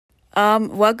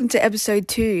Welcome to episode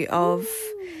 2 of...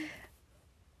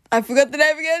 I forgot the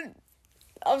name again.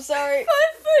 I'm sorry. 5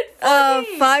 Foot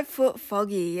Foggy. 5 Foot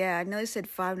Foggy. Yeah, I nearly said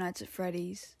Five Nights at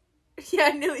Freddy's. Yeah,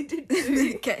 I nearly did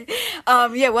too. Okay.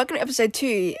 Welcome to episode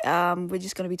 2. We're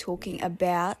just going to be talking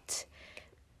about...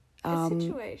 A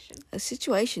situation. A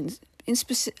situation. In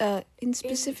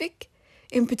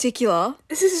particular,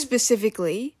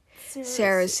 specifically,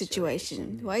 Sarah's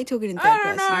situation. Why are you talking in third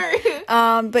person? I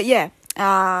don't know. But yeah,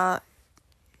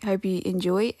 hope you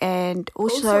enjoy, and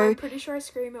also I'm pretty sure I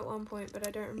scream at one point, but I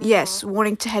don't remember. yes,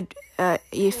 wanting to head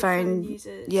earphone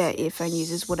users. earphone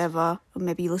users, whatever, or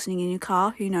maybe you're listening in your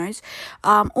car, who knows.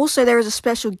 Also there is a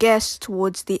special guest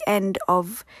towards the end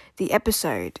of the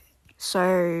episode,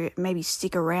 so maybe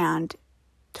stick around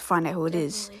to find out who it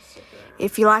is.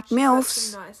 If you like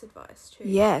MILFs, some nice advice too.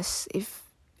 yes, if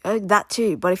that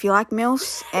too. But if you like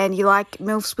MILFs and you like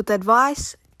MILFs with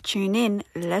advice, tune in.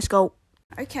 Let's go.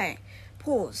 Okay,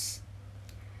 pause.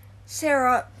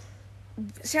 Sarah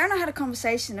and I had a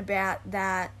conversation about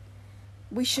that.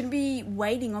 We shouldn't be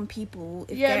waiting on people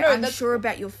if they're unsure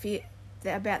about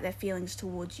about their feelings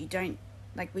towards you.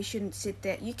 We shouldn't sit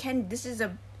there. You can. This is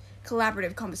a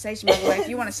collaborative conversation, by the way. If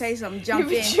you want to say something,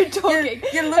 jump in. You're talking.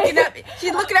 You're looking at me.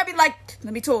 She's looking at me like,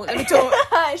 let me talk. I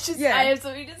have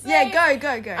something to say. Yeah,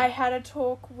 go. I had a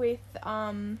talk with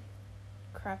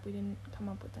crap. We didn't come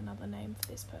up with another name for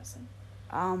this person.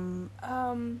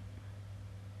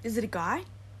 Is it a guy?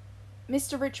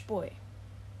 Mr. Rich Boy.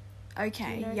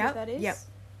 Okay. Do you know Yep. who that is?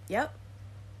 Yep.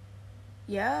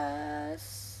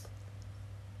 Yes.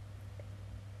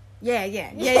 Yeah.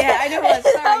 I know what.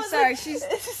 Sorry.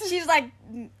 She's like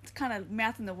kind of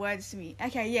mouthing the words to me.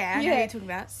 Okay, yeah, I know what you're talking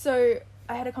about. So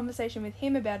I had a conversation with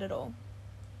him about it all.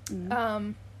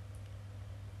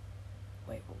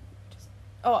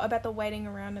 About the waiting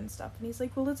around and stuff, and he's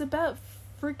like, "Well, it's about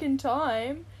freaking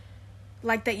time."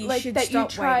 Like that you like should that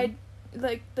stop you tried,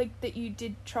 waiting. like that you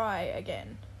did try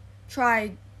again.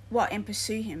 Try what and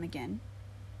pursue him again?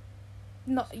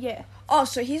 Not yeah. Oh,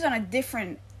 so he's on a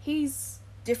different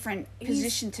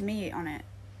position to me on it.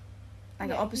 Like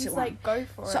the opposite he's one. Like, go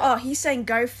for it. So, he's saying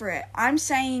go for it. I'm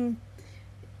saying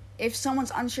if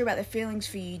someone's unsure about their feelings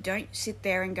for you, don't sit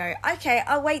there and go, okay,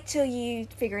 I'll wait till you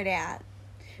figure it out.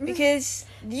 Because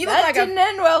you look like didn't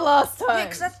end well last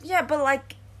time. But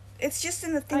like, it's just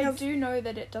in the thing I do know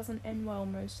that it doesn't end well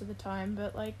most of the time,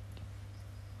 but like...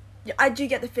 I do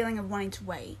get the feeling of wanting to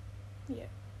wait. Yeah.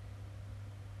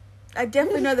 I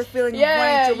definitely know the feeling of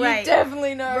wanting to wait. You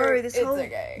definitely know. Bro, it's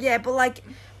okay. Yeah, but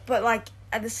like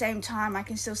at the same time, I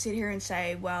can still sit here and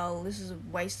say, well, this is a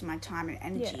waste of my time and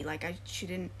energy. Yeah. Like, I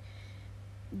shouldn't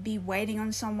be waiting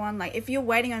on someone. Like, if you're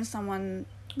waiting on someone...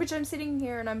 Which I'm sitting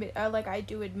here and I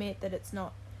do admit that it's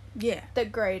not the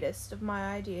greatest of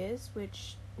my ideas,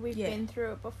 which we've been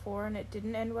through it before and it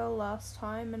didn't end well last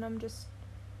time, and I'm just...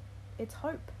 It's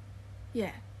hope.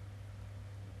 Yeah.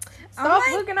 Stop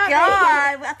looking at me.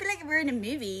 I feel like we're in a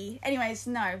movie. Anyways,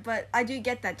 no, but I do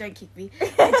get that. Don't kick me.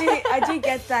 I do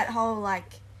get that whole,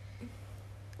 like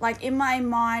in my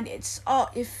mind, it's,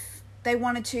 if they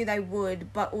wanted to, they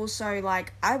would, but also,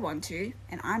 like, I want to,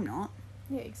 and I'm not.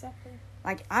 Yeah, exactly.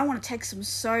 Like, I want to text them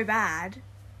so bad,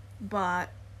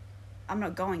 but I'm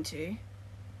not going to.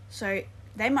 So,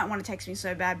 they might want to text me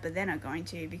so bad, but they're not going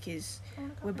to, because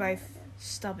we're both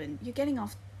stubborn. You're getting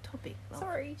off topic.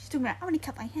 Sorry. She's talking about, I want to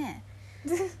cut my hair.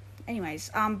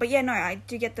 Anyways, but yeah, no, I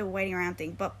do get the waiting around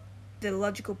thing, but the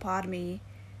logical part of me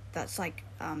that's like,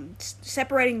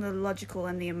 separating the logical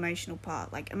and the emotional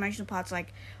part. Like, emotional part's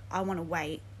like, I want to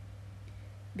wait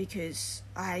because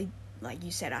like you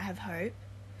said, I have hope.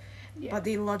 Yeah. But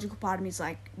the logical part of me is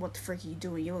like, what the frick are you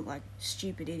doing? You look like a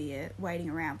stupid idiot waiting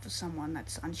around for someone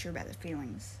that's unsure about their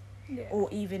feelings. Yeah. Or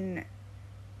even,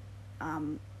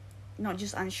 not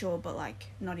just unsure, but like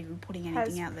not even putting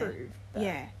anything out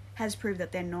there. Has proved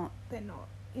that they're not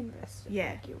invested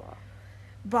like you are.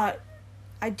 But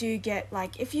I do get,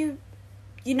 like, if you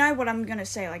know what I'm gonna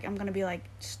say, like, I'm gonna be like,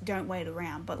 just don't wait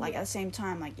around, but like at the same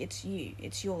time, like, it's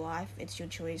your life, it's your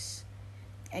choice,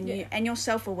 and you're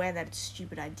self-aware that it's a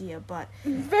stupid idea, but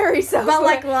very self-aware. But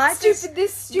like life stupid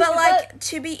but like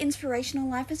to be inspirational,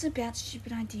 life is about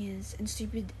stupid ideas and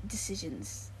stupid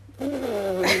decisions.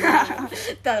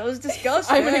 That was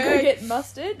disgusting. I'm gonna go get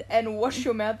mustard and wash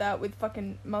your mouth out with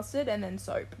fucking mustard and then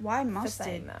soap. Why mustard? For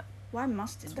saying that. Why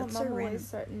mustard? That's what Mum always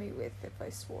threatened me with if I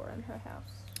swore in her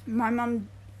house. My mum,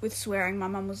 with swearing, my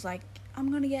mum was like,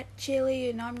 I'm gonna get chili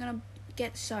and I'm gonna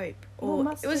get soap. Or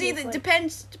it was either, like,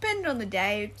 depended on the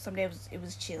day. Some days it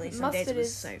was chili, some days it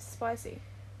was soap. Mustard is spicy.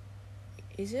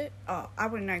 Is it? Oh, I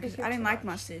wouldn't know because I didn't like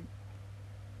mustard.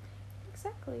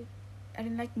 Exactly. I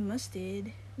didn't like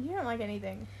mustard. You don't like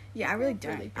anything. Yeah, I really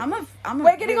don't. Really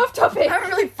We're getting off topic. I'm a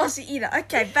really fussy eater.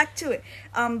 Okay, back to it.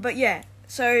 But yeah,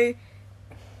 so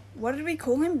what did we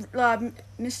call him?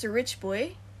 Mr. Rich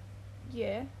Boy.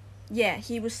 Yeah. Yeah,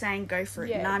 he was saying go for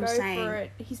it, Yeah, and I'm saying go for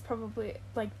it. He's probably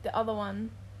like the other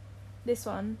one. This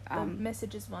one, the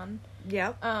messages one.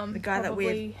 Yep. The guy that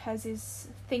probably has his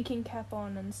thinking cap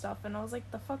on and stuff, and I was like,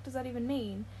 the fuck does that even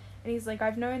mean? And he's like,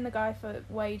 I've known the guy for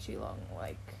way too long,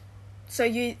 like.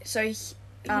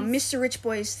 Mr. Rich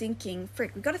Boy is thinking,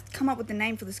 frick, we got to come up with the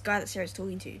name for this guy that Sarah's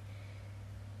talking to.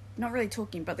 Not really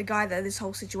talking, but the guy that this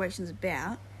whole situation's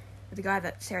about, the guy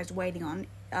that Sarah's waiting on,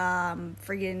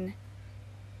 friggin'.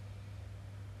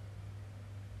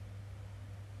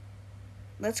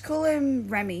 Let's call him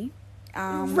Remy.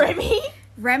 Remy?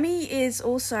 Remy is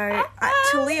also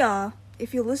Talia.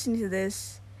 If you're listening to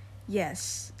this,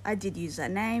 yes, I did use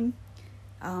that name.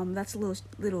 That's a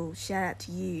little shout out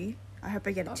to you. I hope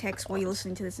I get a text while you're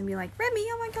listening to this and be like, Remy,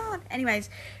 oh my god. Anyways,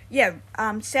 yeah,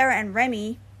 Sarah and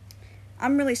Remy.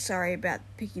 I'm really sorry about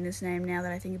picking this name now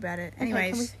that I think about it. Anyways.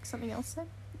 Okay, can we pick something else then?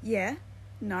 Yeah.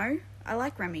 No, I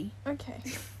like Remy. Okay.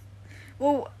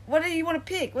 Well, what do you want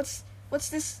to pick? What's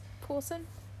this? Porcelain?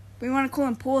 We want to call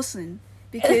him Porcelain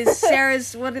because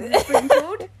Sarah's, what are these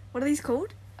called? What are these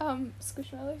called?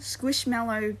 Squishmallow.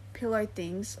 Squishmallow pillow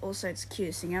things. Also, it's the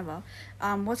cutest thing ever.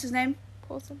 What's his name?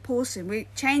 Porcelain. We're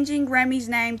changing Remy's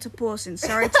name to Porcelain.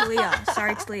 Sorry to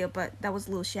Leah, but that was a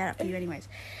little shout out for you anyways.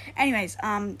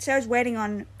 Sarah's waiting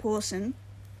on Porcelain,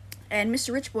 and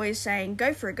Mr. Rich Boy is saying,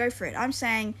 go for it. I'm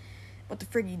saying, what the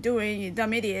frig are you doing, you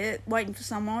dumb idiot, waiting for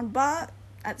someone, but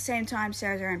at the same time,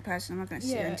 Sarah's her own person. I'm not going to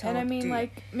sit and tell her and I mean, to do.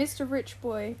 like, Mr. Rich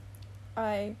Boy,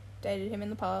 I dated him in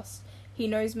the past. He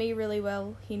knows me really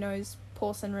well. He knows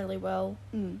Porcelain really well.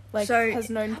 Has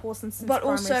known Porcelain since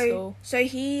primary school. So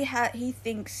he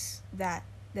thinks that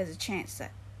there's a chance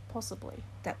that possibly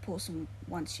that Porcelain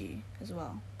wants you as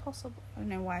well. Possibly. I don't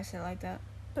know why I said it like that.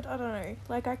 But I don't know.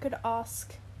 Like, I could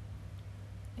ask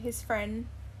his friend.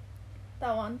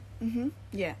 That one. Mm-hmm.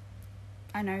 Yeah.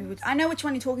 I know which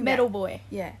one you're talking Metal about. Boy.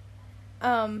 Yeah.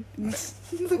 Coming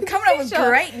up with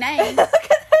great names. Look at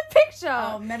that picture.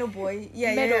 Oh, Metal Boy.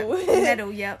 Yeah, Metal. Yeah.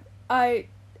 Metal, yep. I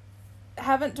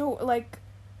haven't talked, like,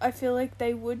 I feel like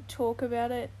they would talk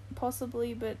about it,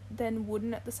 possibly, but then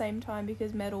wouldn't at the same time,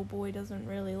 because Metal Boy doesn't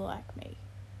really like me,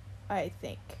 I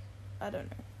think. I don't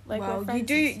know. Like, well, you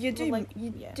do,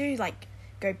 like,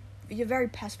 go, you're a very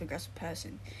passive-aggressive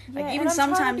person. Yeah, like, even and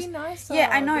sometimes, I'm trying to be nicer, yeah,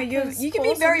 I know, you can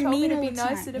be very mean all the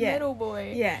time. Nicer to Metal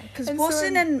Boy. Yeah, because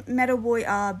Porcelain and Metal Boy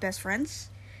are best friends.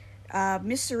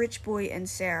 Mr. Rich Boy and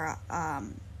Sarah,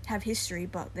 have history,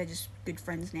 but they're just good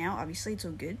friends now. Obviously, it's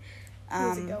all good. He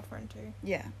has a girlfriend too.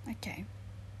 Yeah. Okay.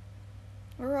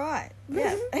 All right.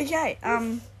 Yeah. Okay.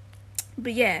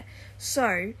 But yeah.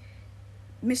 So,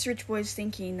 Mr. Rich Boy's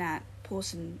thinking that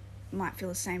Porcelain might feel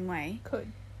the same way.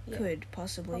 Could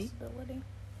possibly. Possibility.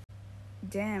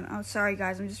 Damn. Oh, sorry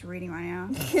guys. I'm just reading right now.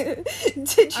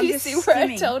 Did you see where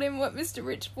I told him what Mr.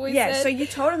 Rich Boy said? Yeah. So you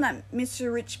told him that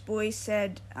Mr. Rich Boy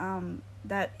said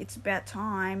that it's about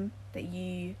time that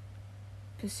you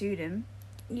pursued him.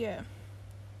 Yeah.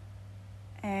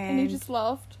 And you just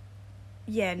laughed?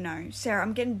 Yeah, no. Sarah,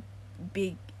 I'm getting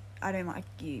big. I don't like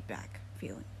you back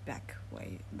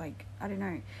way. Like, I don't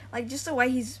know. Like, just the way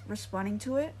he's responding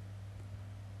to it.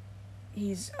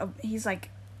 He's like,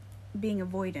 being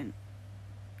avoidant.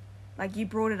 Like, you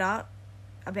brought it up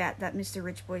about that Mr.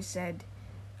 Rich Boy said,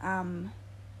 that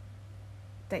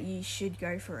you should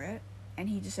go for it. And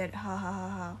he just said, ha ha ha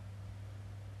ha.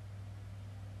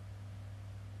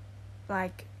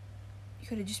 Like, you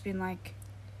could have just been like,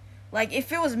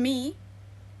 if it was me,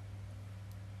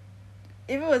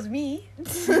 here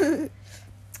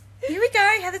we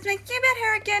go, Heather's making about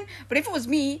her again. But if it was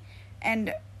me,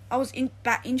 and I was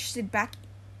interested back,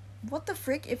 what the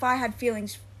frick, if I had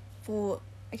feelings for,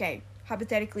 okay,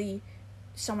 hypothetically,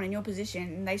 someone in your position,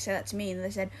 and they said that to me, and they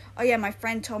said, oh yeah, my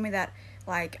friend told me that,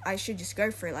 like, I should just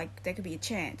go for it, like, there could be a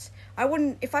chance. I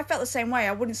wouldn't, if I felt the same way,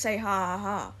 I wouldn't say ha ha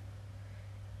ha.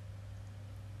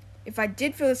 If I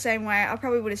did feel the same way, I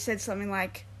probably would have said something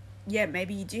like, yeah,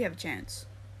 maybe you do have a chance.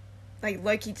 Like,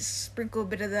 low-key, just sprinkle a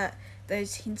bit of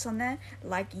those hints on there.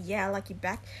 Like, yeah, I like you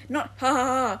back. Not, ha ha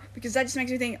ha, because that just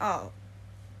makes me think, oh,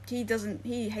 he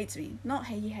hates me. Not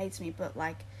he hates me, but,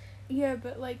 like... Yeah,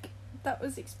 but, like, that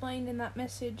was explained in that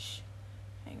message.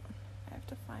 Hang on, I have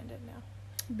to find it now.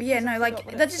 But yeah, no,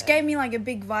 like, that just gave me, like, a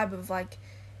big vibe of, like,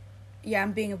 yeah,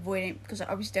 I'm being avoidant, because I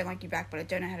obviously don't like you back, but I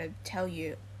don't know how to tell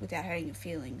you without hurting your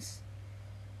feelings.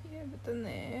 Yeah, but then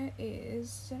there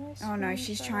is... Oh no,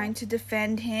 she's trying to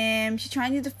defend him. She's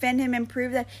trying to defend him and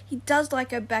prove that he does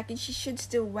like her back and she should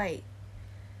still wait.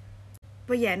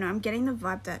 But yeah, no, I'm getting the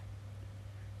vibe that,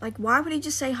 like, why would he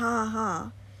just say ha ha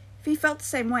ha? If he felt the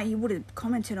same way, he would have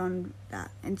commented on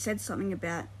that and said something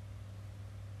about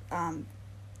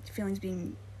feelings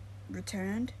being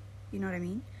returned. You know what I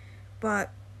mean?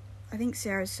 But I think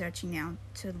Sarah's searching now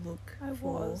to look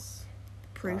for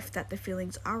proof that the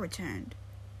feelings are returned.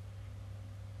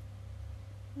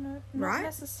 No, not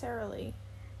necessarily.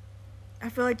 I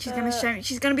feel like she's gonna show me.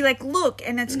 She's gonna be like, "Look,"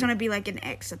 and it's gonna be like an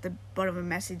X at the bottom of a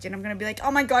message, and I'm gonna be like,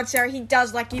 "Oh my God, Sarah, he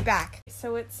does like you back."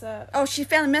 So it's Oh, she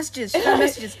found the messages. She found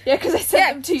messages. Yeah, because I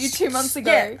sent them to you 2 months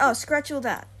ago. Yeah. Oh, scratch all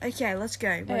that. Okay, let's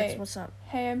go. What's up?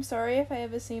 Hey, I'm sorry if I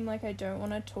ever seem like I don't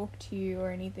want to talk to you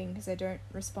or anything because I don't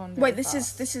respond. Wait, this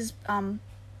is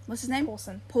what's his name?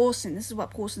 Pawson. This is what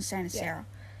Pawson's saying to Sarah.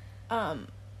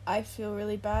 I feel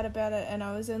really bad about it, and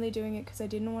I was only doing it because I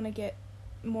didn't want to get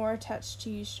more attached to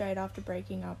you straight after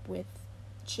breaking up with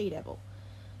She-Devil.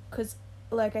 Because,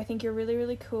 like, I think you're really,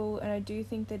 really cool, and I do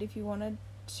think that if you wanted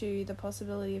to, the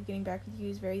possibility of getting back with you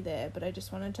is very there, but I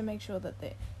just wanted to make sure that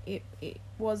it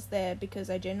was there because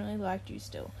I genuinely liked you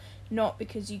still. Not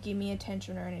because you give me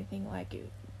attention or anything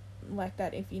like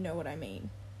that, if you know what I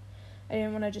mean. I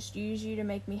didn't want to just use you to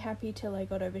make me happy till I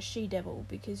got over She-Devil,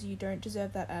 because you don't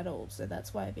deserve that at all, so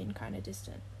that's why I've been kind of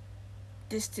distant.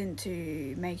 Distant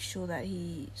to make sure that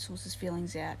he sorts his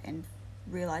feelings out and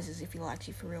realizes if he likes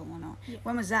you for real or not. Yeah.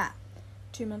 When was that?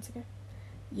 2 months ago.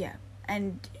 Yeah.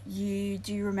 And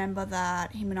do you remember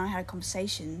that him and I had a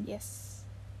conversation? Yes.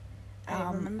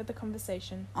 I remember the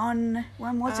conversation. When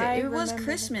was it? It was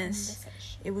Christmas.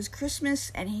 It was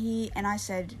Christmas, and I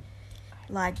said,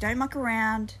 like, don't muck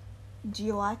around. Do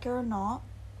you like her or not?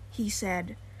 He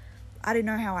said, I don't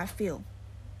know how I feel.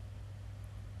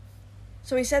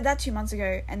 So he said that 2 months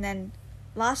ago, and then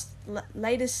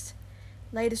latest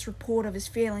report of his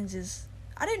feelings is,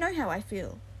 I don't know how I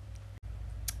feel.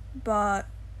 But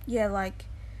yeah, like,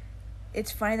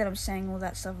 it's funny that I'm saying all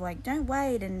that stuff, like, don't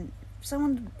wait, and if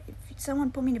someone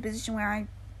put me in a position where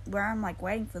I'm like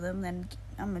waiting for them, then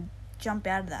I'm gonna jump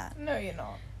out of that. No, you're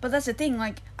not. But that's the thing,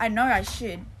 like, I know I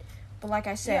should, but like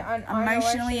I said,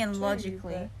 emotionally and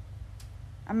logically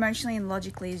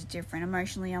is different.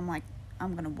 Emotionally, I'm like,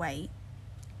 I'm gonna wait.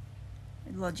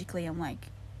 Logically, I'm like,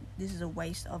 this is a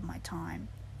waste of my time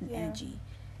and energy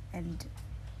and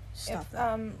stuff.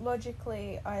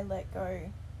 Logically, I let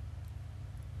go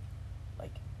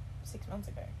like 6 months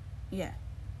ago. Yeah.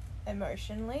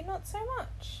 Emotionally, not so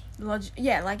much.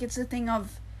 Like, it's a thing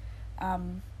of,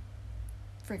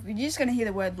 you're just gonna hear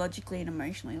the word logically and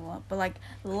emotionally a lot, but like,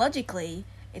 logically,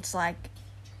 it's like,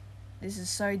 this is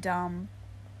so dumb.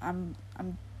 I'm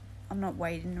not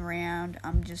waiting around.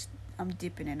 I'm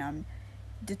dipping and I'm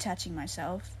detaching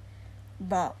myself.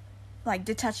 But like,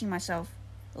 detaching myself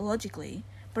logically,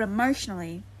 but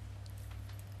emotionally,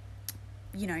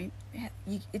 you know,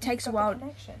 it takes a while.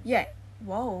 Yeah.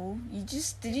 Whoa,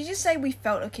 did you just say we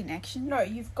felt a connection? No,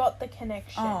 you've got the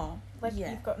connection. Oh, like,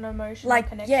 yeah. You've got an emotional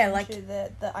connection to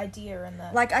the idea and the,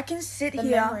 like, I can sit the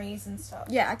here, memories and stuff.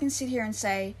 Yeah, I can sit here and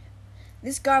say,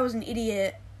 this guy was an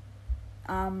idiot.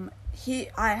 I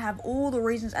have all the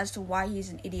reasons as to why he's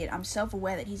an idiot. I'm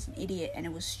self-aware that he's an idiot, and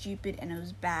it was stupid and it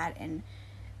was bad, and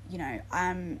you know,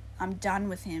 I'm done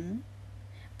with him.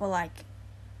 But like,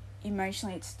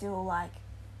 emotionally, it's still like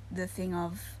the thing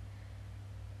of,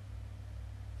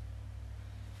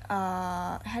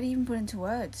 how do you even put it into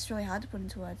words? It's really hard to put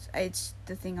into words. It's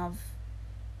the thing of,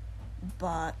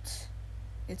 but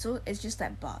it's just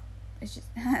that but. It's just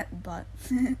but.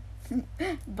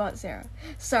 But Sarah,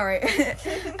 sorry,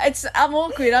 I'm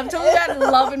awkward. I'm talking about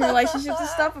love and relationships and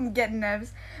stuff. I'm getting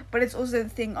nervous, but it's also the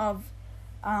thing of,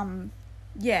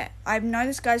 yeah, I know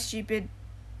this guy's stupid.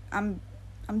 I'm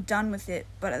done with it,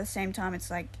 but at the same time, it's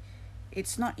like,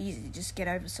 it's not easy to just get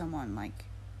over someone. Like,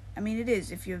 I mean, it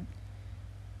is if you're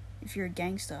a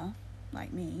gangster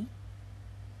like me,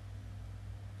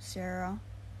 Sarah.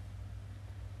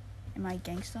 Am I a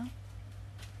gangster?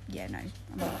 Yeah, no,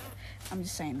 I'm not. I'm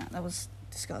just saying that was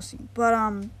disgusting. But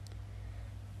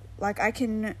like, I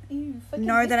can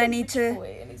know that I need to.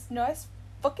 Boy and his nice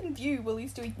fucking view while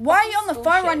he's doing. Why are you on the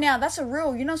phone right now? That's a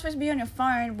rule. You're not supposed to be on your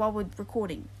phone while we're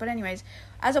recording. But anyways,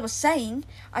 as I was saying,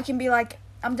 I can be like,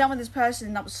 I'm done with this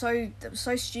person. That was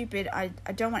so stupid. I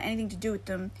don't want anything to do with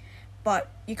them. But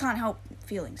you can't help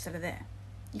feelings that are there.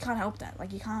 You can't help that.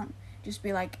 Like, you can't just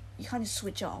be like, you can't just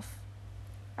switch off.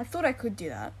 I thought I could do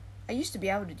that. I used to be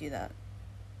able to do that.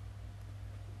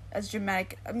 As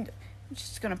dramatic. I'm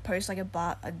just gonna post like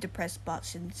a depressed Bart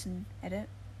Simpson edit.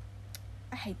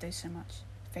 I hate those so much.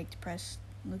 Fake depressed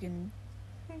looking.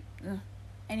 Ugh.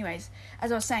 Anyways,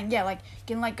 as I was saying, yeah, like,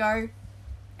 can let go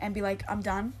and be like, I'm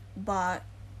done. But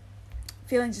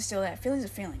feelings are still there. Feelings are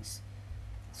feelings.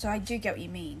 So I do get what you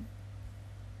mean.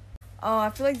 Oh, I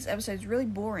feel like this episode is really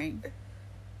boring.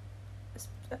 This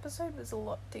episode was a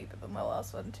lot deeper than my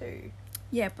last one too.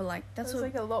 Yeah, but like that's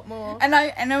like a lot more. And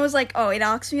I was like, oh, it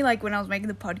asked me like when I was making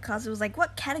the podcast, it was like,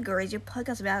 what category is your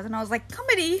podcast about? And I was like,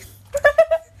 comedy.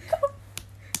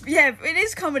 Yeah, it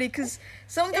is comedy because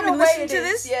someone's gonna be listening to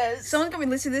this. Yes. Someone's gonna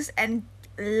be listening to this and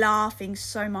laughing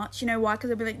so much. You know why? Because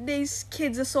they'll be like, these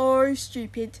kids are so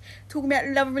stupid talking about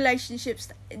love and relationships.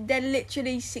 They're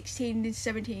literally 16 and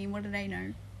 17. What do they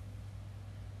know?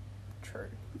 True.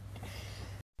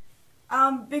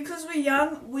 Because we're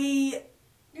young,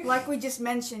 like we just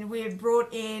mentioned, we have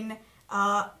brought in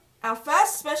our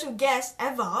first special guest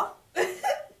ever.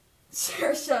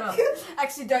 Sarah, shut up.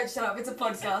 Actually, don't shut up. It's a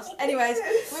podcast. Anyways,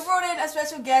 we brought in a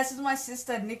special guest. This is my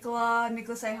sister, Nicola.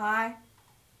 Nicola, say hi.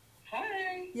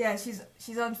 Hi. Yeah, she's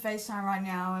on FaceTime right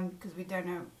now, and because we don't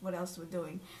know what else we're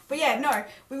doing. But yeah, no,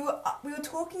 we were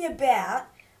talking about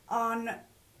on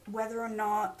whether or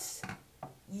not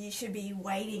you should be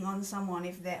waiting on someone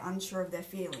if they're unsure of their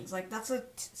feelings. Like, that's a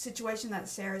situation that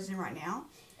Sarah's in right now.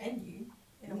 And you,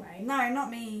 in a way. No,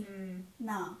 not me.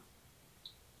 Nah.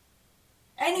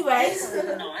 Anyways. A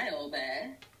little denial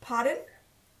there. Pardon?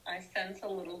 I sense a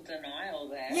little denial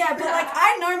there. Yeah, but like,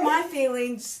 I know my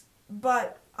feelings,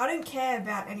 but I don't care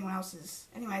about anyone else's.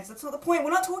 Anyways, that's not the point. We're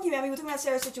not talking about me, we're talking about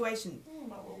Sarah's situation.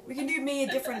 We can do me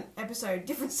a different episode,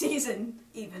 different season,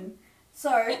 even.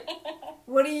 So,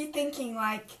 what are you thinking?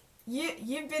 Like,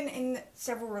 you've been in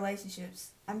several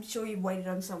relationships. I'm sure you've waited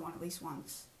on someone at least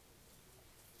once.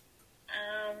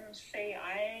 See,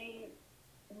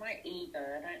 my ego,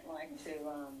 I don't like to,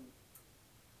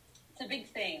 it's a big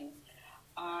thing.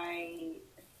 I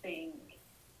think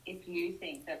if you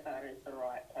think that is the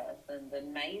right person,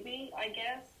 then maybe, I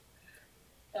guess.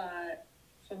 But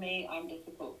for me, I'm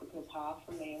difficult because half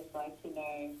of me is like, you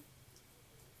know,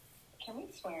 can we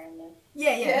swear in this?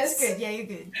 Yeah, yes. That's good. Yeah, you're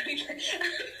good.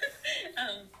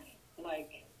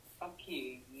 Like, fuck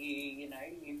you. You know,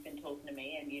 you've been talking to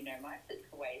me and you know my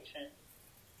situation.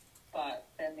 But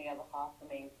then the other half of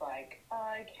me is like,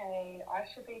 oh, okay, I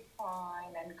should be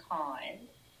fine and kind.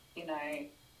 You know,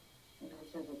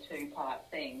 this is a two-part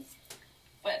thing.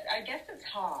 But I guess it's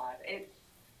hard.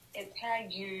 It's how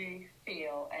you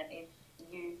feel, and if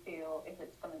you feel if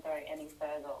it's going to go any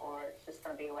further or it's just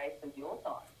going to be a waste of your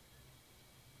time.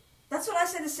 That's what I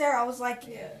said to Sarah. I was like,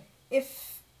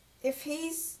 if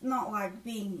he's not like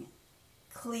being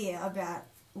clear about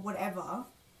whatever,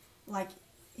 like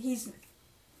he's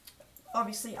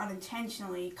obviously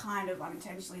unintentionally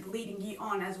leading you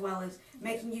on as well as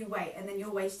making you wait, and then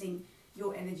you're wasting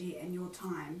your energy and your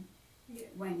time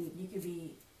when you could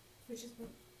be... Which is what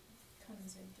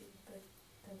Conzen did, but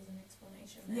there was an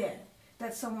explanation there. Yeah,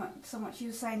 that's somewhat, she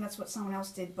was saying that's what someone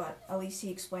else did, but at least he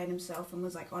explained himself and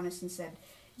was like honest and said,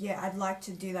 yeah, I'd like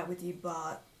to do that with you,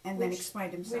 but... And then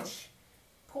explained himself. Which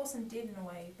Pawson did in a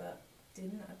way, but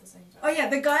didn't at the same time. Oh yeah,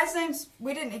 the guy's name's...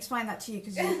 We didn't explain that to you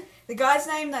because the guy's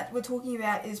name that we're talking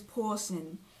about is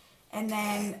Pawson. And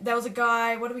then there was a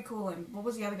guy, what do we call him? What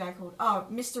was the other guy called? Oh,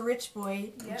 Mr. Rich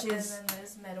Boy, which is... and then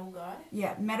there's Metal Guy.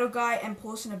 Yeah, Metal Guy and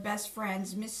Pawson are best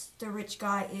friends. Mr. Rich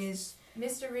Guy is...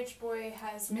 Mr. Rich Boy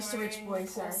has known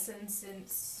Pawson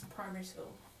since primary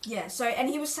school. Yeah, so, and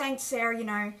he was saying to Sarah, you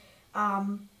know,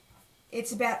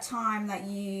 it's about time that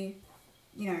you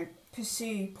know,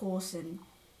 pursue Pawson.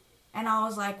 And I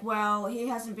was like, well, he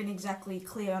hasn't been exactly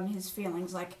clear on his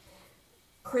feelings. Like,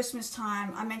 Christmas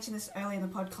time, I mentioned this earlier in the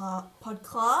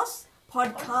podcast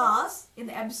in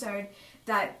the episode,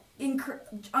 that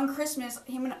on Christmas,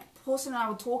 him and Pawson and I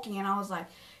were talking, and I was like,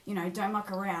 you know, don't muck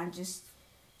around, just,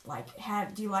 like,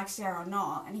 do you like Sarah or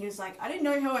not? And he was like, I didn't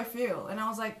know how I feel. And I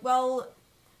was like, well,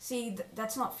 see,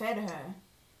 that's not fair to her.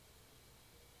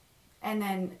 And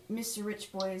then Mr.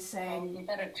 Rich Boy is saying... Oh, he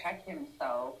better check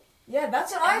himself. Yeah,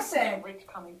 that's what I said. Rich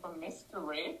coming from Mr.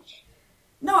 Rich?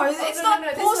 No, it's not.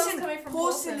 No,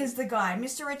 Pawson is the guy.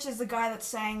 Mr. Rich is the guy that's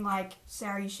saying, like,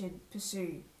 Sarah, you should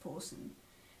pursue Pawson.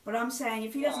 But I'm saying,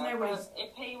 if he doesn't know what he's...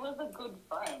 If he was a good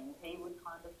friend, he would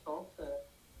kind of talk to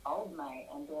old mate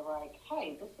and be like,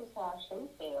 hey, this is how she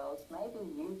feels. Maybe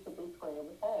you should be clear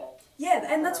with her. Yeah,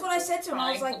 and that's what I said to him.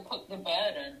 I was like... to put the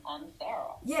burden on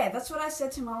Sarah. Yeah, that's what I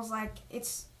said to him. I was like,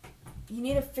 you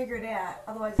need to figure it out,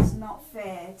 otherwise it's not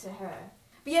fair to her.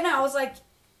 But yeah, no, I was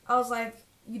like,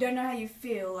 you don't know how you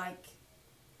feel, like,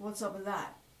 what's up with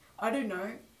that? I don't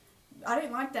know. I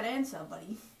don't like that answer,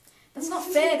 buddy. That's not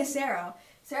fair to Sarah.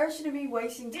 Sarah shouldn't be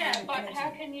wasting time. Yeah, but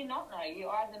how can you not know? You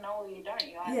either know or you don't.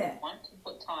 You either want to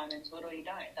put time into it or you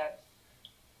don't.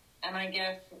 And I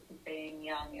guess being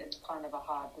young is kind of a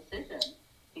hard decision.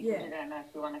 because you don't know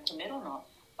if you want to commit or not.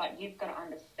 But you've got to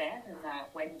understand that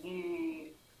when you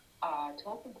are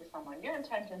talking to someone, your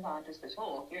intentions aren't just to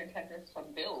talk. Your intentions to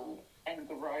build and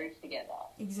grow together.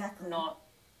 Exactly. Not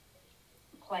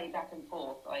play back and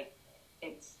forth. Like,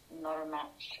 it's not a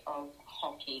match of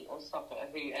hockey or soccer.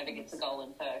 Whoever gets the goal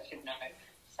in first,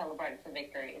 celebrates the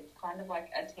victory. It's kind of like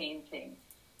a team thing.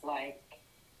 Like,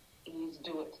 you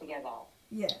do it together.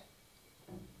 Yeah.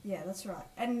 Yeah, that's right.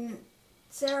 And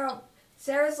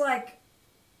Sarah's like,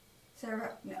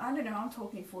 Sarah, I don't know, I'm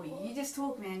talking for you. You just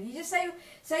talk, man. You just say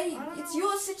it's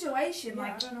your situation. Yeah,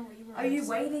 like, I don't know what you were are you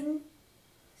waiting?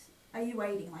 Are you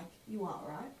waiting? Like, you are,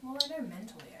 right? Well, I know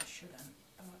mentally I shouldn't.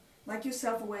 Like, you're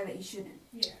self-aware that you shouldn't.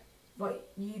 Yeah. But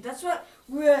that's what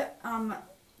we're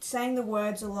saying the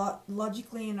words a lot,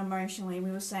 logically and emotionally.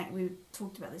 We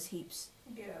talked about this heaps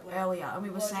earlier, and we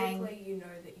were saying logically, you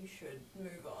know that you should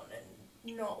move on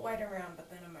and not wait around, but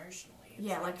then emotionally, it's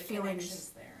like the feelings connection's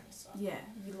there and stuff. Yeah,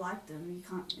 you like them. You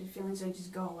can't. Your feelings don't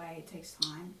just go away. It takes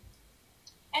time.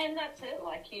 And that's it.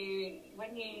 Like,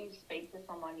 when you speak to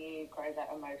someone, you grow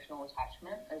that emotional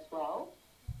attachment as well.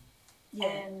 Yeah.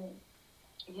 And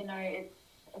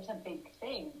it's a big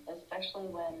thing, especially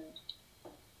when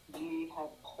you have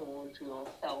poured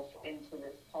yourself into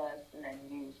this person and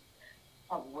you've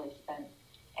probably spent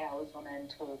hours on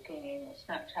end talking or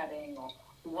Snapchatting or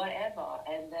whatever,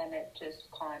 and then it just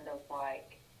kind of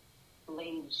like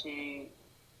leaves you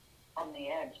on the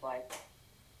edge, like,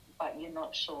 but you're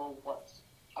not sure what's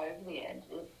over the edge.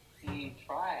 If you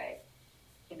try,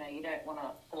 you don't want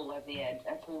to fall over the edge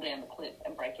and fall down the cliff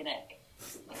and break your neck.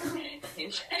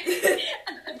 That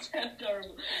sounds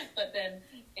horrible. But then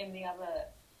in the other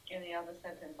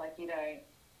sentence, like,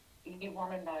 you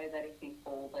want to know that if you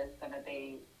fall, there's going to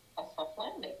be a soft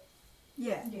landing.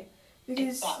 Yeah.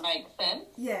 Because, if that makes sense.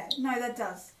 Yeah, no, that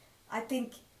does. I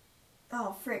think,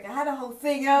 oh frick, I had a whole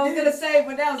thing I was gonna say,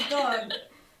 but now it's gone.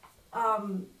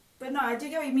 But no, I do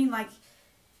get what you mean. Like,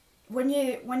 when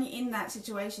you're in that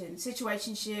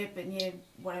situationship, and you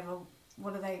whatever.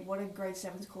 What do grade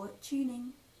 7s call it?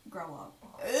 Tuning. Grow up.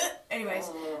 Anyways,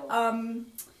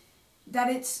 that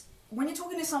it's, when you're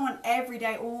talking to someone every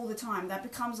day, all the time, that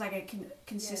becomes like a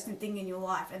consistent thing in your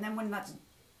life. And then when that's,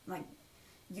 like,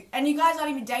 and you guys aren't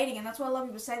even dating, and that's what a lot of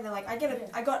people say. They're like,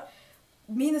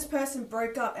 me and this person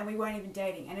broke up, and we weren't even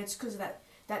dating. And it's because of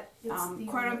that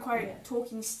quote-unquote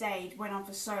talking stage went on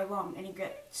for so long, and you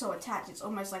get so attached. It's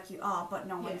almost like you are, but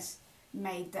no one's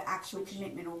made the actual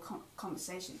commitment or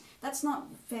conversation. That's not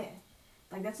fair.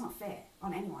 Like, that's not fair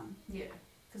on anyone. Yeah.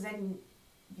 Because then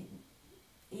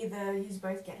either you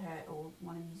both get hurt or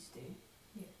one of you do.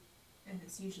 Yeah. And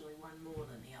it's usually one more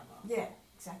than the other. Yeah,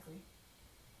 exactly.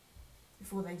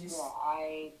 Before they just... Yeah,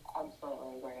 I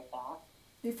absolutely agree with that.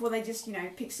 Before they just,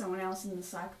 pick someone else and the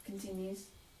cycle continues.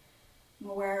 I'm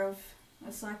aware of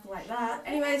a cycle like that.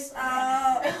 Anyways,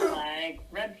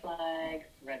 red flag.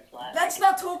 Let's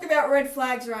not talk about red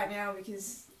flags right now,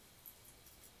 because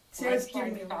Sarah's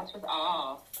giving me... starts with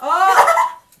R.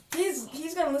 Oh!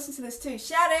 He's gonna listen to this too.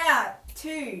 Shout out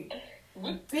to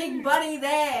Big Buddy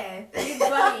there. Big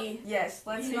Buddy. Yes,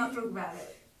 let's not talk about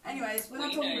it. Anyways, we're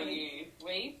not talking about it. You.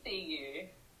 We see you.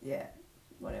 Yeah,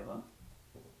 whatever.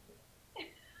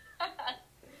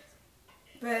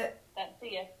 But... That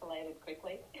de-escalated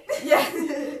quickly. Yeah,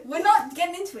 we're not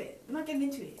getting into it.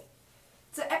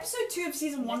 So episode 2 of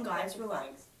season 1, guys.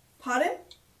 Relax. Pardon?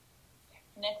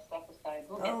 Next episode.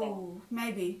 We'll get there.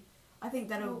 Maybe. I think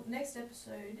that'll... Well, next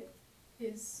episode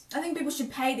is... I think people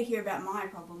should pay to hear about my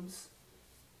problems.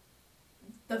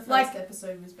 The first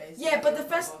episode was basically... Yeah, but the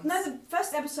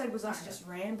first episode was us just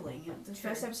rambling. The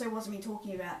first episode wasn't me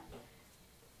talking about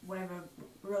whatever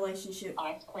relationship.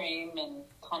 Ice cream and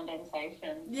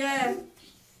condensation. Yeah.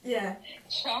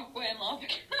 Chocolate and love.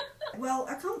 Well,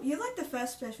 you're like the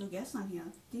first special guest on here.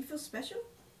 Do you feel special?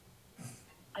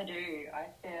 I do. I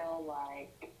feel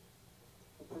like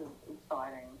this is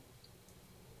exciting.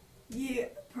 Yeah,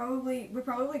 we're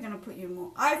probably going to put you in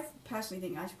more. I personally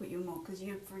think I should put you in more, because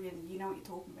you know what you're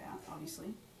talking about,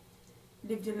 obviously.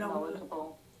 Lived a long...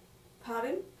 Knowledgeable.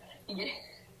 Pardon? Yeah.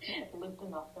 Lived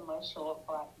enough in my short,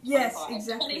 like, yes,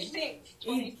 exactly.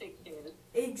 26 years.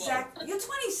 Exactly. You're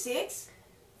 26?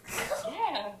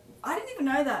 Yeah. I didn't even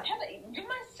know that. You're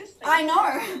my sister. I know.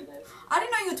 I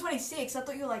didn't know you were 26. I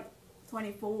thought you were like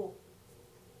 24.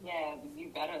 Yeah, you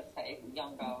better say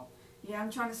younger. Yeah, I'm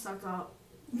trying to suck up.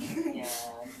 Yeah.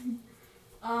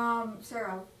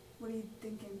 Sarah, what are you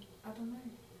thinking? I don't know.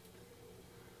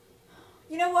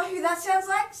 You know what? Who that sounds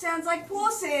like? Sounds like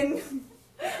Pawson.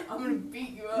 I'm gonna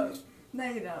beat you up. No,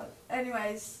 you don't.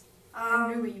 Anyways,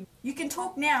 I know what you can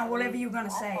talk now. Whatever you're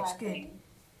gonna say, it's good.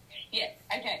 Yeah.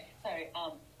 Okay. So,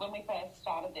 when we first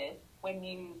started this, when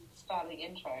you started the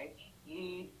intro,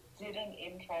 you did an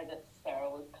intro that Sarah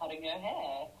was cutting her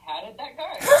hair. How did that go?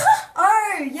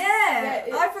 Oh, yeah.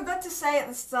 I forgot to say at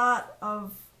the start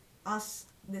of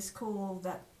this call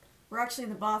that we're actually in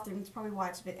the bathroom. It's probably why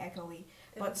it's a bit echoey.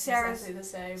 But Sarah's exactly the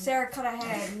same. Sarah cut her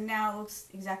hair and now it looks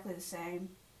exactly the same.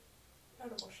 I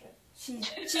don't wash it.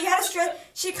 She had a stress.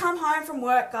 She come home from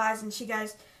work, guys, and she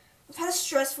goes, "I've had a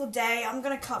stressful day. I'm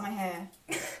gonna cut my hair."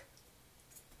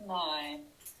 No.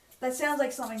 That sounds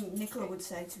like something Nicola would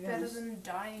say, to be Better honest. than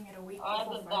dyeing it a week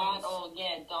Either before that finals. or,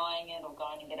 dyeing it or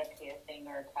going to get a piercing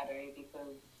or a tattoo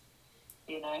because,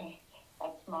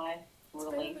 that's my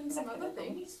relief Better than some other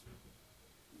mechanism. things.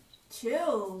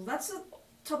 Chill. That's a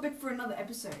topic for another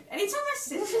episode.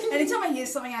 Anytime I hear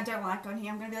something I don't like on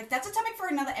here, I'm gonna be like, "That's a topic for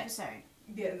another episode."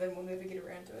 Yeah, and then we'll never get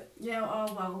around to it. Yeah.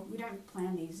 Oh well, we don't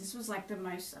plan these. This was like the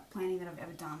most planning that I've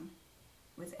ever done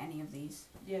with any of these.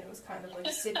 Yeah, it was kind of like,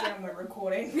 sit down, we're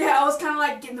recording. Yeah, I was kind of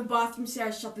like, get in the bathroom,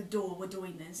 Sarah, shut the door. We're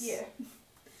doing this. Yeah.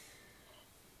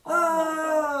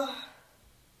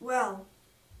 Well,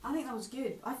 I think that was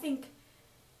good. I think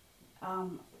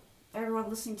everyone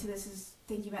listening to this is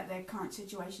thinking about their current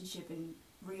situationship and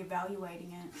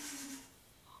reevaluating it.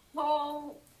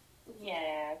 Well,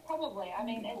 yeah, probably. I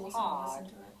mean, it's hard.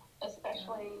 Listen to it.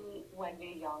 Especially when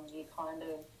you're young, you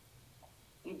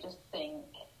just think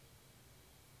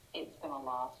it's going to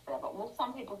last forever. Well,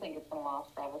 some people think it's going to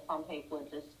last forever. Some people are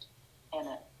just in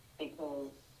it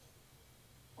because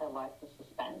they like the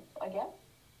suspense, I guess.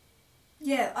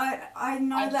 Yeah, I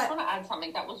know I that... just want to add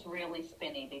something that was really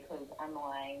spinny because I'm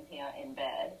laying here in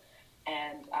bed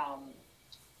and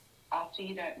after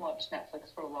you don't watch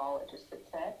Netflix for a while, it just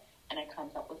sits there and it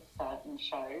comes up with certain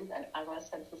shows. And as I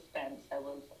said suspense, there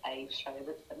was a show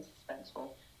that's been suspenseful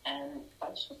and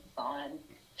that's just a sign.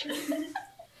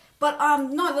 But,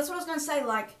 no, that's what I was going to say,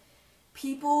 like,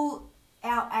 people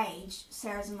our age,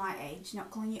 Sarah's and my age,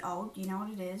 not calling you old, you know what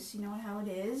it is, you know how it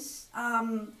is,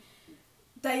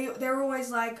 they're always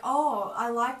like, "Oh, I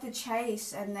like the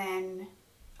chase," and then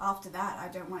after that, I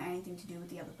don't want anything to do with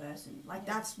the other person. Like,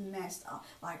 that's messed up.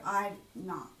 Like,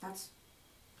 that's,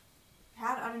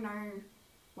 I don't know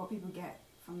what people get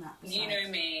from that. You know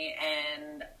me,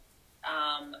 and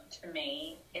to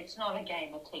me, it's not a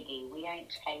game of Tiggy. We ain't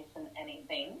chasing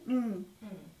anything.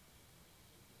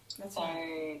 That's so,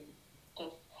 right.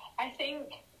 I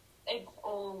think it's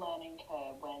all learning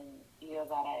curve when you're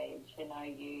that age.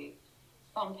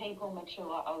 Some people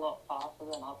mature a lot faster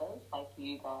than others, like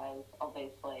you guys,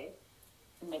 obviously,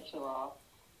 mature,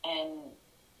 and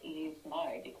you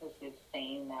know because you've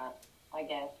seen that, I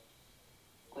guess,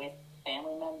 with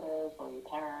family members or your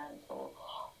parents or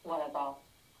whatever.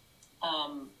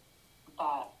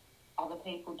 But other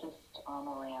people just aren't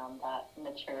around that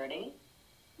maturity.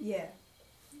 Yeah.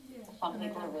 Some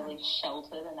people are really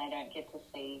sheltered and they don't get to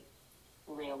see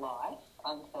real life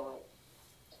until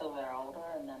they're older,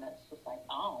 and then it's just like,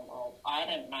 oh, well, I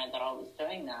didn't know that I was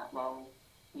doing that. Well,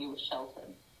 you were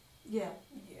sheltered. Yeah.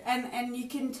 And you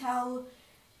can tell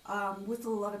with a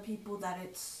lot of people that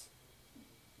it's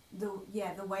the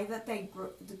way that they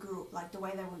grew, like the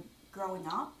way they were growing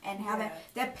up and how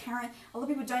their parent. A lot of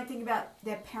people don't think about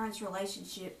their parents'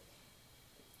 relationship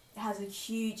has a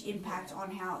huge impact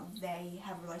on how they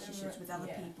have relationships with other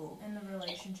people, and the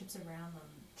relationships around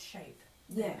them shape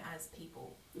them as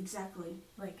people. Exactly.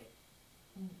 Like,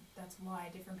 that's why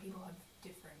different people have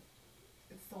different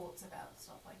thoughts about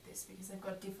stuff like this, because they've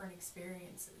got different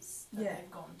experiences that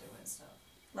they've gone through and stuff.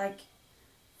 Like,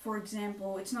 for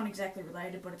example, it's not exactly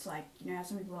related, but it's like, how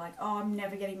some people are like, "Oh, I'm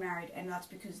never getting married," and that's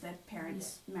because their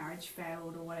parents' marriage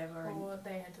failed or whatever. Or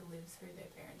they had to live through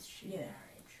their parents' shitty marriage.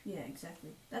 Yeah,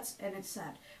 exactly. And it's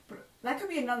sad. But that could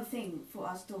be another thing for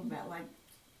us to talk about, like,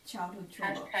 childhood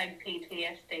trauma. Hashtag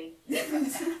PTSD.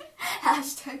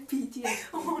 Hashtag PTSD.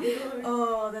 Oh, no.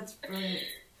 Oh, that's brilliant.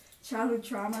 Childhood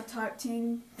trauma type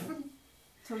thing.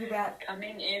 Talk about...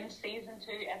 Coming in season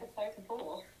 2, episode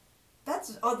 4.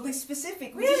 That's oddly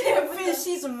specific. We didn't finish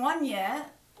season 1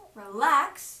 yet.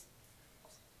 Relax.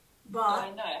 But...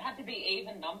 I know, it had to be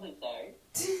even numbers though.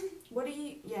 What do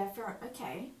you... Yeah, fair.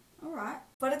 Okay. Alright.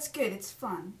 But it's good, it's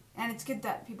fun. And it's good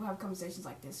that people have conversations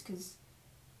like this, because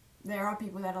there are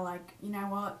people that are like, you know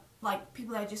what? Like,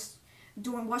 people that are just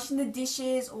washing the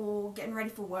dishes or getting ready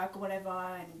for work or whatever,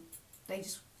 and they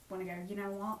just want to go, you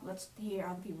know what? Let's hear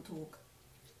other people talk.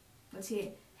 Let's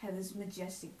hear Heather's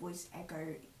majestic voice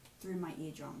echo through my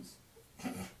eardrums.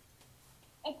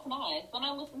 It's nice. When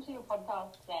I listened to your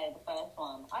podcast today, the first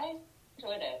one, I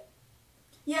enjoyed it.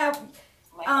 Yeah,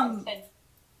 Like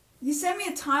you sent me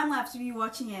a time lapse of you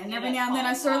watching it, and every now and then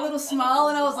I saw a little smile,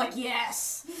 and I was like,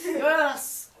 yes,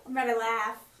 yes. made her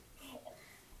laugh.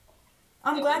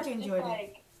 I'm glad you enjoyed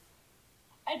it.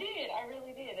 I did, I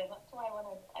really did, and that's why when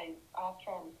after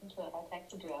I listened to it, I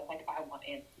texted you. I was like, I want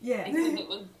in. Yeah.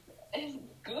 Because it's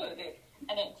good,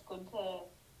 and it's good to,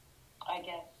 I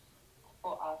guess,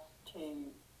 for us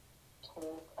to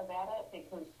talk about it,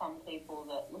 because some people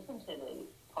that listen to the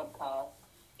podcast,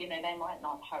 you know, they might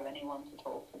not have anyone to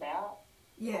talk about.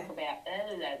 Yeah. Talk about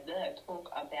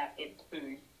it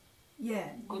too. Yeah.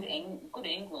 Good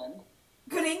England.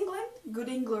 Good England? Good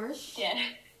English. Yeah.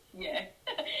 Yeah.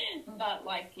 But,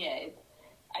 like, yeah,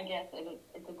 I guess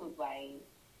it's a good way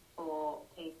for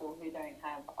people who don't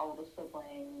have older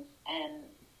siblings and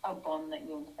a bond that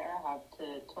you and Sarah have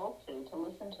to talk to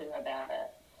listen to about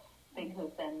it,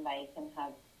 because then they can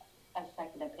have a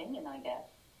second opinion, I guess.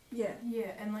 Yeah.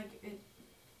 Yeah, and, like, it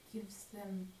gives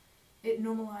them... It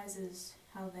normalises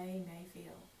how they may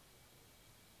feel.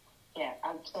 Yeah,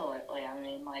 absolutely. I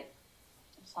mean, like,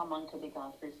 someone could be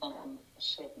going through some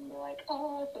shit and be like,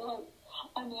 oh, I feel like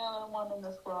I'm the only one in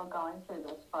this world going through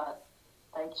this, but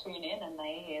they tune in and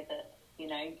they hear that, you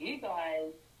know, you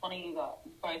guys, one of you guys,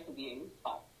 both of you,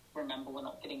 but remember we're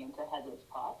not getting into Heather's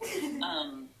part.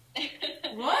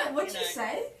 What? What'd you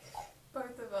say?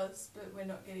 Both of us, but we're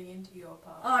not getting into your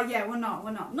part. Oh, yeah, we're not.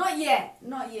 Not yet.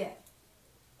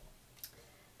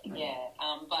 Yeah,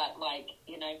 but, like,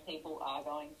 you know, people are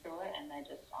going through it and they're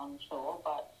just unsure,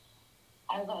 but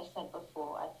as I said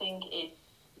before, I think if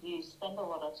you spend a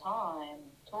lot of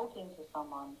time talking to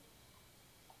someone,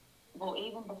 well,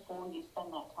 even before you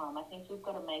spend that time, I think you've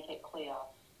got to make it clear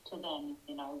to them,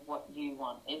 you know, what you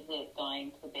want. Is it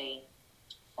going to be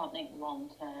something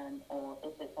long-term, or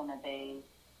is it going to be,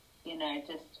 you know,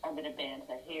 just a bit of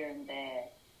banter here and there?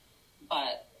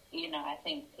 But, you know, I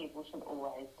think people should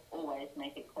always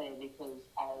make it clear, because,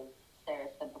 as Sarah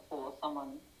said before,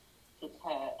 someone gets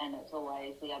hurt and it's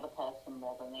always the other person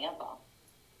more than the other.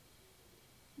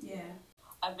 Yeah.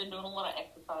 I've been doing a lot of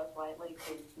exercise lately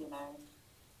because, you know,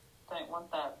 don't want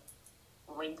that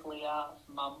wrinkly ass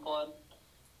mum bod.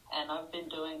 And I've been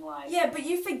doing, like... Yeah, but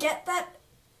you forget that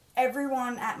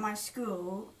everyone at my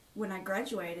school, when I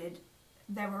graduated,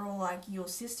 they were all like, your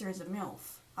sister is a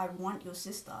MILF. I want your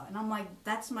sister. And I'm like,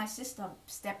 that's my sister.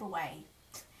 Step away.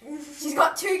 She's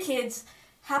got 2 kids,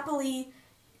 happily,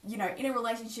 you know, in a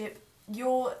relationship.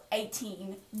 You're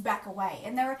 18, back away.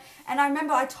 And I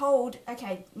remember I told,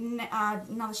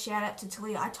 another shout out to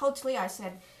Talia. I told Talia, I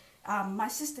said, my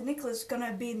sister Nicola's going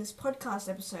to be in this podcast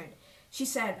episode. She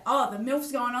said, oh, the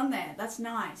MILF's going on there. That's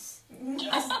nice.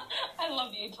 I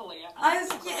love you, Talia.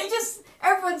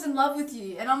 Everyone's in love with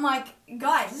you. And I'm like,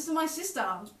 guys, this is my sister.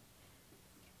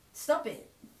 Stop it.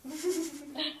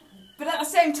 But at the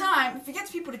same time, if it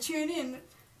gets people to tune in,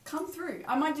 come through.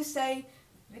 I might just say,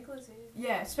 Nicola's here.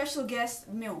 yeah, special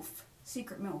guest MILF.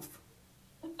 Secret MILF.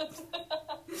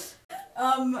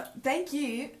 Thank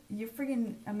you. You're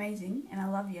friggin' amazing, and I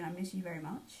love you, and I miss you very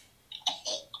much.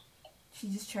 She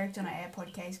just choked on her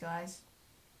AirPod case, guys.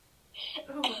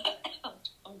 Oh.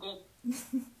 I'm good.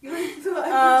 I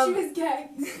thought she was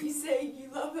gagging. You saying you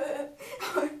love her.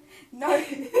 No,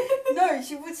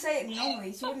 she would say it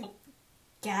normally. She wouldn't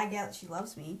gag out that she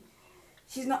loves me.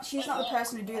 She's not the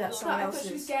person to do that. Someone else is. I thought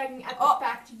she was gagging at the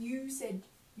fact you said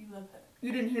you love her.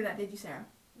 You didn't hear that, did you, Sarah?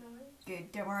 No.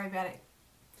 Good. Don't worry about it.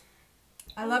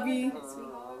 I love you.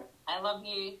 I love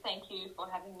you. Thank you for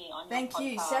having me on your podcast. Thank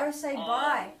you. Sarah, say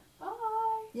bye. Bye.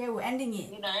 Yeah, we're ending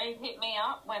it. You know, hit me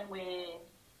up when we're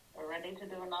ready to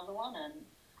do another one, and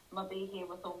I'm going to be here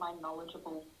with all my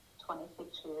knowledgeable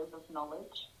 26 years of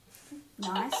knowledge.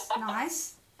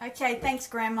 Nice. Okay, thanks,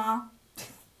 Grandma.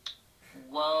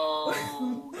 Whoa.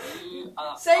 You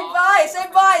are Say bye. It's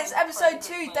episode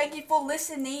 2. Crazy. Thank you for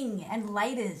listening, and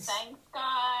laters. Thanks,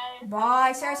 guys.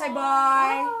 Bye. Sarah, say bye.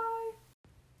 Bye.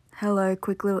 Hello,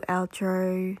 quick little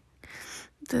outro.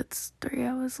 That's 3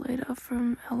 hours later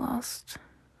from our last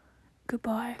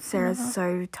goodbye. Sarah's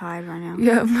so tired right now.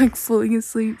 Yeah, I'm like falling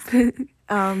asleep.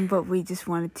 But we just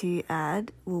wanted to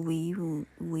add, we've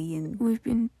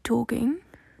been talking.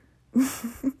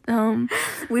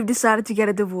 We've decided to get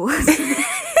a divorce.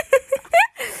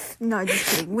 No, just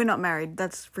kidding. We're not married.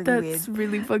 That's pretty weird. That's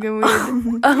really fucking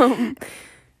weird.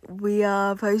 We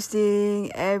are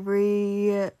posting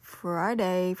every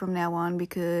Friday from now on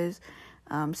because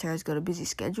Sarah's got a busy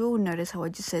schedule. Notice how I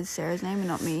just said Sarah's name and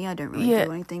not me. I don't really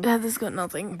do anything. Heather's got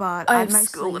nothing. But I have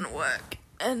school and work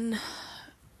and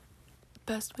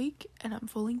first week and I'm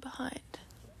falling behind.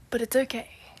 But it's okay.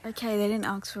 Okay, they didn't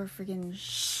ask for a friggin'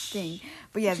 thing.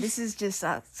 But yeah, this is just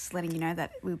us letting you know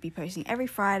that we'll be posting every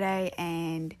Friday,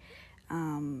 and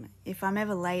if I'm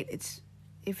ever late, it's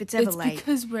if it's ever late... It's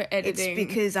because we're editing. It's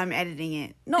because I'm editing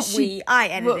it. I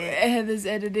edit it. Heather's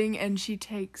editing, and she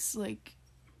takes,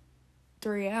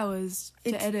 3 hours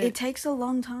to edit. It takes a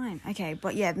long time. Okay,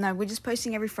 but yeah, no, we're just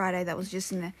posting every Friday. That was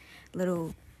just in the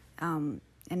little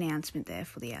announcement there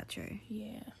for the outro.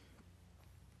 Yeah.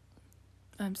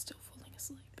 I'm still falling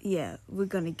asleep. Yeah, we're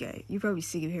gonna go. You're probably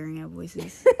sick of hearing our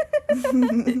voices.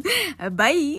 Bye.